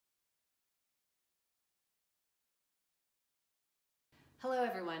Hello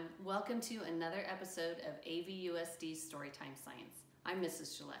everyone, welcome to another episode of AVUSD Storytime Science. I'm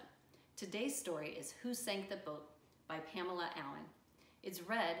Mrs. Gillette. Today's story is Who Sank the Boat by Pamela Allen. It's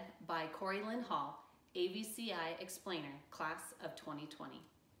read by Corey Lynn Hall, AVCI Explainer, Class of 2020.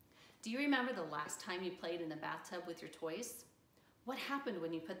 Do you remember the last time you played in the bathtub with your toys? What happened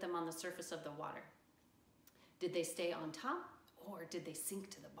when you put them on the surface of the water? Did they stay on top or did they sink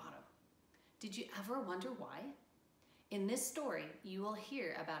to the bottom? Did you ever wonder why? In this story, you will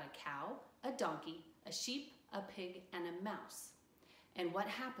hear about a cow, a donkey, a sheep, a pig, and a mouse, and what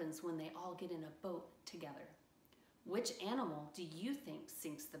happens when they all get in a boat together. Which animal do you think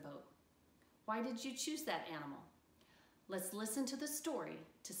sinks the boat? Why did you choose that animal? Let's listen to the story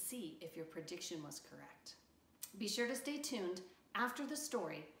to see if your prediction was correct. Be sure to stay tuned after the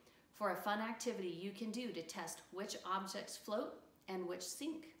story for a fun activity you can do to test which objects float and which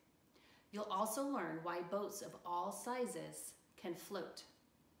sink. You'll also learn why boats of all sizes can float.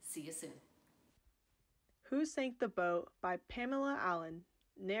 See you soon. Who Sank the Boat by Pamela Allen,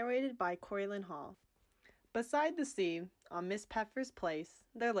 narrated by Corey Lynn Hall. Beside the sea, on Miss Pfeffer's place,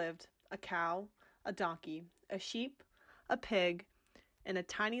 there lived a cow, a donkey, a sheep, a pig, and a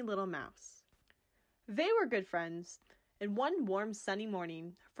tiny little mouse. They were good friends, and one warm sunny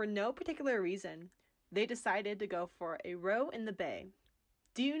morning, for no particular reason, they decided to go for a row in the bay.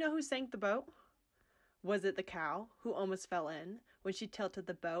 Do you know who sank the boat? Was it the cow who almost fell in when she tilted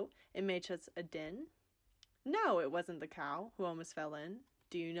the boat and made such a din? No, it wasn't the cow who almost fell in.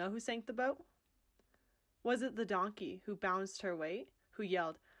 Do you know who sank the boat? Was it the donkey who balanced her weight, who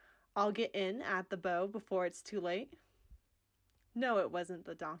yelled, "I'll get in at the bow before it's too late"? No, it wasn't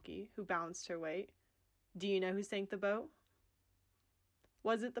the donkey who balanced her weight. Do you know who sank the boat?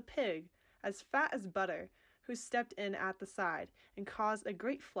 Was it the pig, as fat as butter, who stepped in at the side and caused a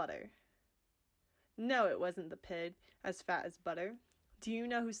great flutter? No, it wasn't the pig, as fat as butter. Do you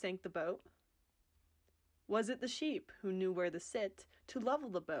know who sank the boat? Was it the sheep who knew where to sit to level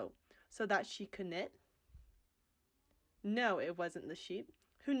the boat so that she could knit? No, it wasn't the sheep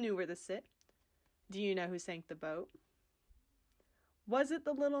who knew where to sit. Do you know who sank the boat? Was it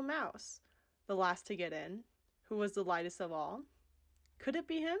the little mouse, the last to get in, who was the lightest of all? Could it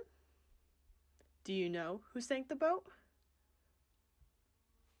be him? Do you know who sank the boat?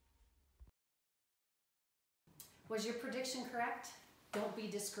 Was your prediction correct? Don't be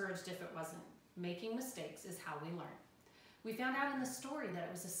discouraged if it wasn't. Making mistakes is how we learn. We found out in the story that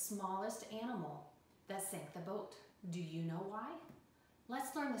it was the smallest animal that sank the boat. Do you know why?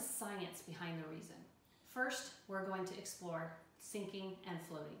 Let's learn the science behind the reason. First, we're going to explore sinking and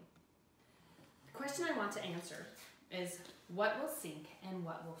floating. The question I want to answer is, what will sink and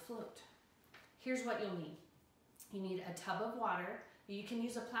what will float? Here's what you'll need. You need a tub of water. You can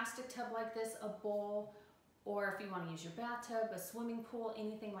use a plastic tub like this, a bowl, or if you want to use your bathtub, a swimming pool,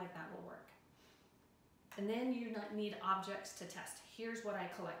 anything like that will work. And then you need objects to test. Here's what I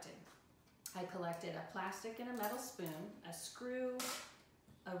collected. I collected a plastic and a metal spoon, a screw,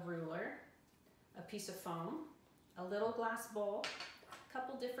 a ruler, a piece of foam, a little glass bowl, a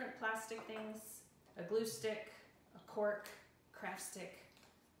couple different plastic things, a glue stick, a cork, craft stick,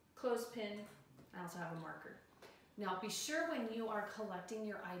 clothespin. I also have a marker. Now be sure when you are collecting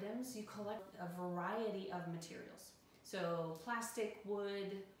your items, you collect a variety of materials. So plastic,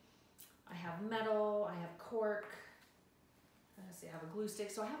 wood, I have metal, I have cork, I have a glue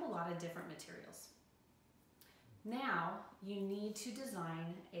stick, so I have a lot of different materials. Now you need to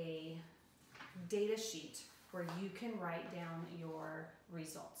design a data sheet where you can write down your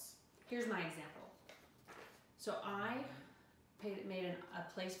results. Here's my example. So I made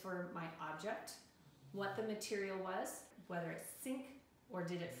a place for my object, what the material was, whether it sank or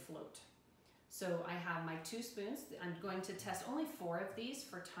did it float. So I have my 2 spoons. I'm going to test only 4 of these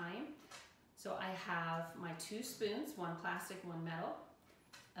for time. So I have my 2 spoons, one plastic, one metal,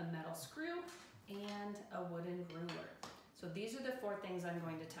 a metal screw, and a wooden ruler. So these are the 4 things I'm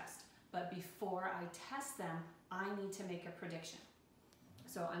going to test. But before I test them, I need to make a prediction.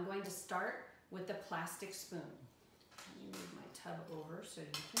 So I'm going to start with the plastic spoon. Let me move my tub over so you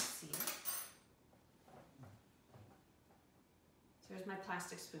can see it. So here's my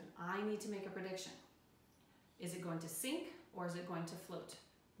plastic spoon. I need to make a prediction. Is it going to sink or is it going to float?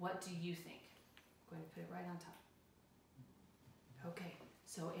 What do you think? I'm going to put it right on top. Okay,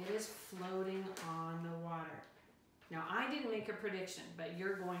 so it is floating on the water. Now I didn't make a prediction, but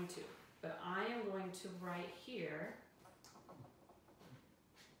you're going to. But I am going to write here,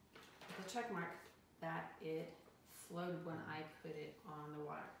 with a check mark, that it floated when I put it on the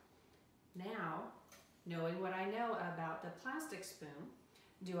water. Now, knowing what I know about the plastic spoon,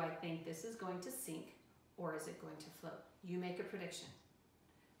 do I think this is going to sink or is it going to float? You make a prediction.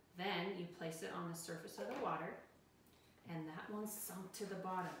 Then you place it on the surface of the water, and that one's sunk to the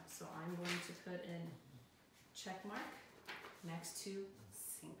bottom. So I'm going to put in check mark next to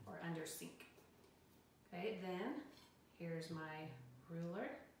sink or under sink. Okay, then here's my ruler.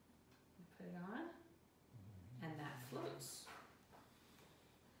 Put it on, and that floats.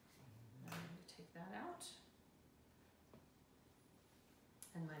 I'm going to take that out.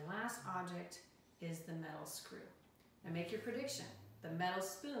 And my last object is the metal screw. Now make your prediction. The metal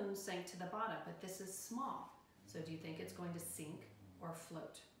spoon sank to the bottom, but this is small. So do you think it's going to sink or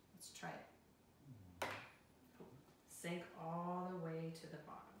float? Let's try it. Sink all the way to the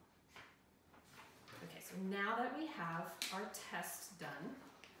bottom. Okay, so now that we have our test done,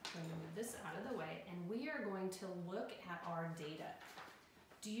 I'm going to move this out of the way, and we are going to look at our data.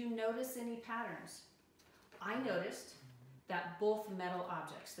 Do you notice any patterns? I noticed that both metal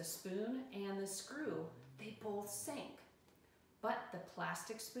objects, the spoon and the screw, they both sank. But the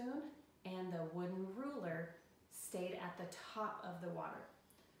plastic spoon and the wooden ruler stayed at the top of the water.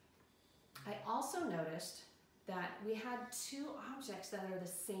 I also noticed that we had two objects that are the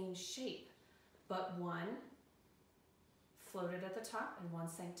same shape, but one floated at the top and one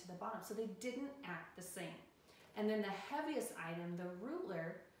sank to the bottom. So they didn't act the same. And then the heaviest item, the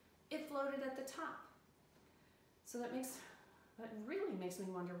ruler, it floated at the top. So that really makes me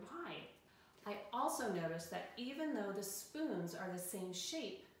wonder why. I also noticed that even though the spoons are the same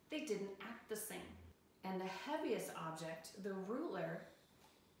shape, they didn't act the same. And the heaviest object, the ruler,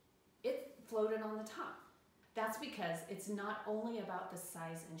 it floated on the top. That's because it's not only about the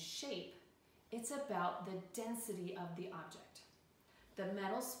size and shape, it's about the density of the object. The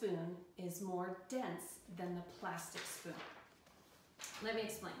metal spoon is more dense than the plastic spoon. Let me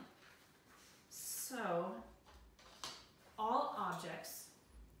explain. So, all objects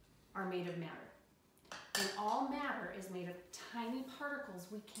are made of matter. And all matter is made of tiny particles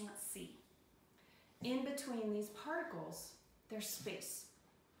we can't see. In between these particles, there's space.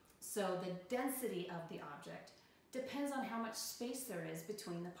 So the density of the object depends on how much space there is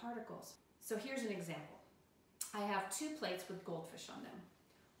between the particles. So here's an example. I have two plates with goldfish on them.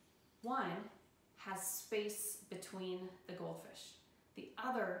 One has space between the goldfish. The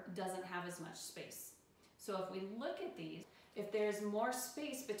other doesn't have as much space. So if we look at these, if there's more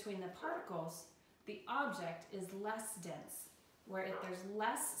space between the particles, the object is less dense. Where if there's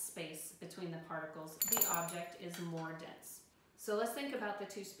less space between the particles, the object is more dense. So let's think about the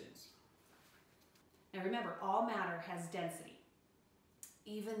two spoons. Now remember, all matter has density.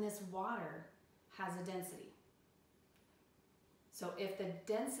 Even this water has a density. So if the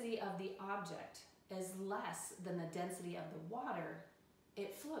density of the object is less than the density of the water,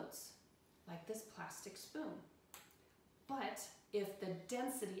 it floats, like this plastic spoon. But if the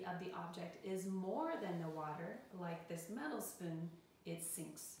density of the object is more than the water, like this metal spoon, it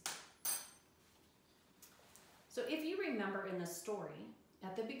sinks. So if you remember in the story,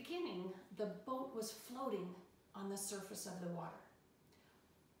 at the beginning, the boat was floating on the surface of the water.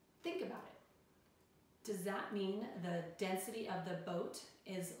 Think about it. Does that mean the density of the boat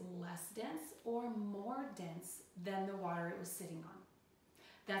is less dense or more dense than the water it was sitting on?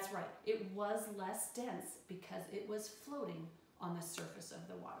 That's right, it was less dense because it was floating on the surface of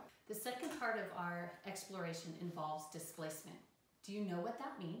the water. The second part of our exploration involves displacement. Do you know what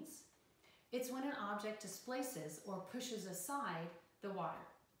that means? It's when an object displaces or pushes aside the water.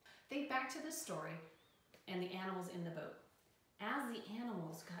 Think back to the story and the animals in the boat. As the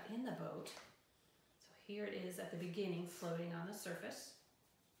animals got in the boat, so here it is at the beginning floating on the surface,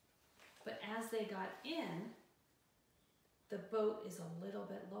 but as they got in, the boat is a little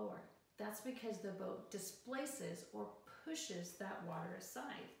bit lower. That's because the boat displaces or pushes that water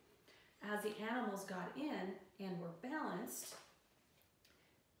aside. As the animals got in and were balanced,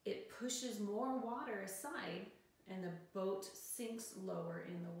 it pushes more water aside and the boat sinks lower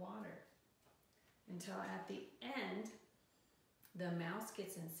in the water. Until at the end, the mouse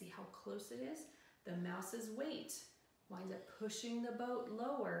gets in. See how close it is? The mouse's weight winds up pushing the boat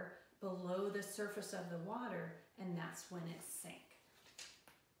lower below the surface of the water, and that's when it sank.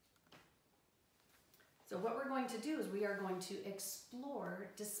 So what we're going to do is we are going to explore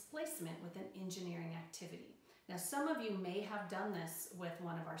displacement with an engineering activity. Now some of you may have done this with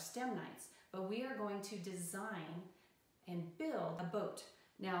one of our STEM nights, but we are going to design and build a boat.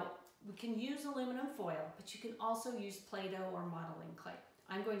 Now we can use aluminum foil, but you can also use Play-Doh or modeling clay.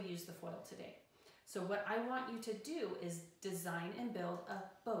 I'm going to use the foil today. So what I want you to do is design and build a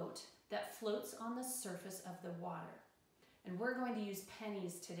boat that floats on the surface of the water. And we're going to use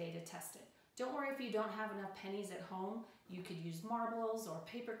pennies today to test it. Don't worry if you don't have enough pennies at home. You could use marbles or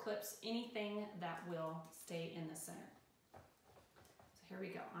paper clips, anything that will stay in the center. So here we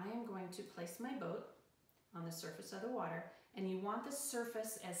go. I am going to place my boat on the surface of the water, and you want the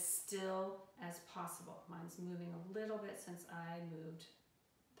surface as still as possible. Mine's moving a little bit since I moved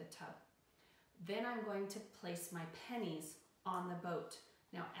the tub. Then I'm going to place my pennies on the boat.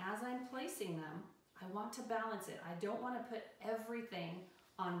 Now, as I'm placing them, I want to balance it. I don't want to put everything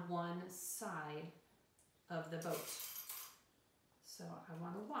on one side of the boat. So I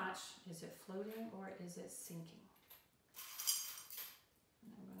want to watch, is it floating or is it sinking?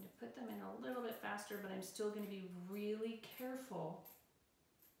 And I'm going to put them in a little bit faster, but I'm still going to be really careful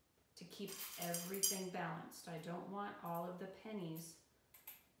to keep everything balanced. I don't want all of the pennies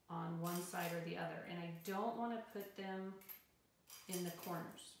on one side or the other, and I don't want to put them in the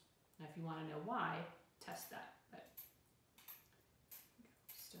corners. Now, if you want to know why, test that. But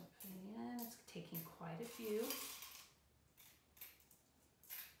still putting in, it's taking quite a few.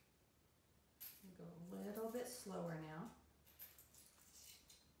 Go a little bit slower now.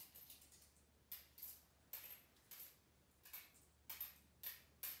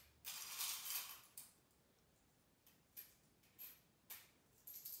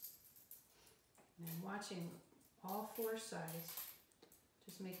 And I'm watching all four sides,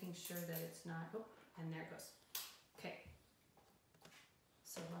 just making sure that it's not, oh, and there it goes. Okay,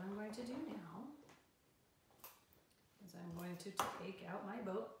 so what I'm going to do now is I'm going to take out my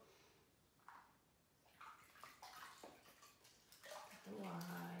boat, get the water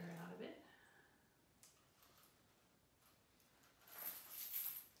out of it,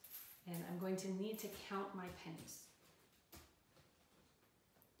 and I'm going to need to count my pennies.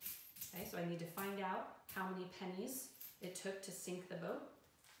 Okay, so I need to find out how many pennies it took to sink the boat.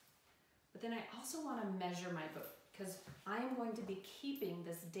 But then I also want to measure my boat, because I am going to be keeping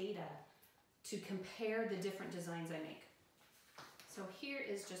this data to compare the different designs I make. So here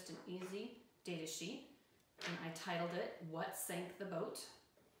is just an easy data sheet, and I titled it, What Sank the Boat?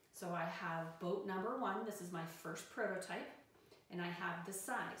 So I have boat number 1, this is my first prototype, and I have the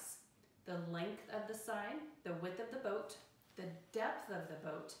size, the length of the side, the width of the boat, the depth of the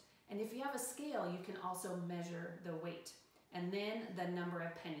boat, and if you have a scale, you can also measure the weight, and then the number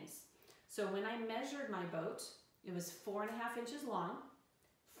of pennies. So when I measured my boat, it was 4.5 inches long,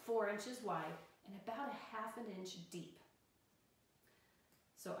 4 inches wide, and about 1/2 inch deep.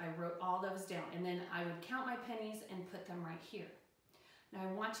 So I wrote all those down, and then I would count my pennies and put them right here. Now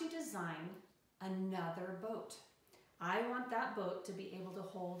I want you to design another boat. I want that boat to be able to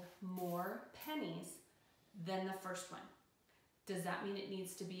hold more pennies than the first one. Does that mean it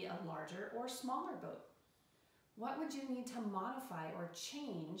needs to be a larger or smaller boat? What would you need to modify or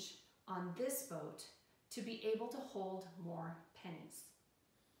change on this boat to be able to hold more pennies?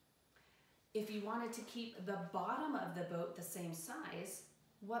 If you wanted to keep the bottom of the boat the same size,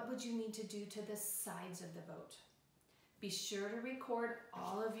 what would you need to do to the sides of the boat? Be sure to record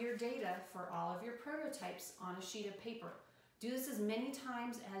all of your data for all of your prototypes on a sheet of paper. Do this as many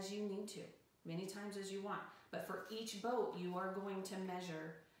times as you need to, many times as you want. But for each boat, you are going to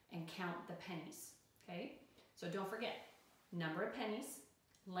measure and count the pennies, okay? So don't forget, number of pennies,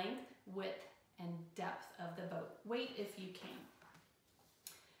 length, width, and depth of the boat. Weight if you can.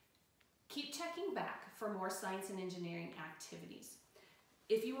 Keep checking back for more science and engineering activities.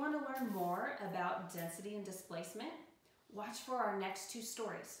 If you want to learn more about density and displacement, watch for our next 2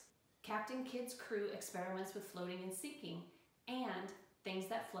 stories. Captain Kidd's Crew experiments with floating and sinking, and things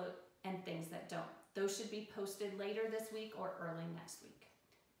that float and things that don't. Those should be posted later this week or early next week.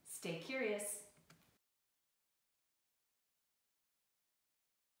 Stay curious.